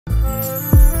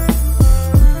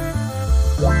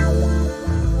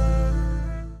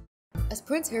As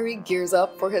Prince Harry gears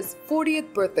up for his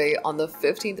 40th birthday on the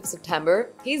 15th of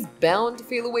September, he's bound to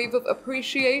feel a wave of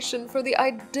appreciation for the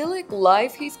idyllic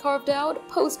life he's carved out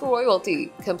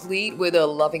post-royalty, complete with a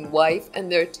loving wife and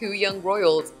their two young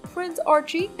royals, Prince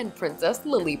Archie and Princess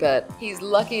Lilibet. He's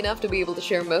lucky enough to be able to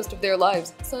share most of their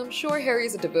lives, so I'm sure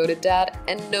Harry's a devoted dad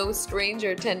and no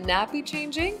stranger to nappy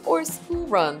changing or school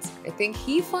runs. I think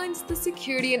he finds the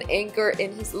security and anchor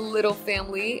in his little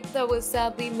family that was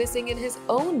sadly missing in his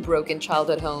own broken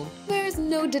childhood home. There's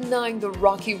no denying the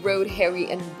rocky road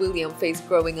Harry and William faced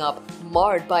growing up,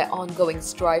 marred by ongoing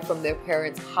strife from their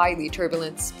parents' highly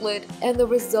turbulent split and the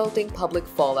resulting public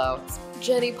fallouts.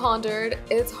 Jenny pondered,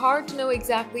 it's hard to know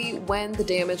exactly when the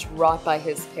damage wrought by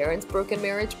his parents' broken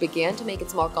marriage began to make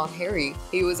its mark on Harry.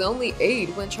 He was only 8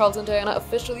 when Charles and Diana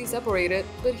officially separated,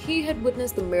 but he had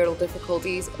witnessed the marital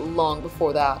difficulties long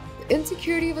before that. The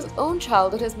insecurity of his own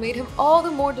childhood has made him all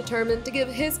the more determined to give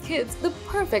his kids the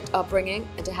perfect upbringing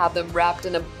and to have them wrapped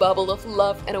in a bubble of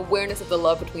love and awareness of the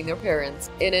love between their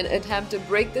parents. In an attempt to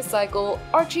break this cycle,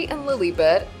 Archie and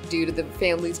Lilibet, due to the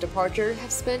family's departure,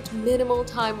 have spent minimal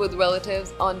time with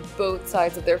relatives on both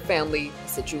sides of their family, a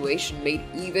situation made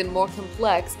even more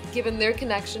complex given their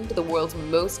connection to the world's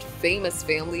most famous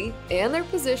family and their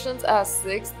positions as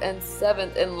 6th and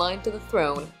 7th in line to the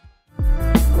throne.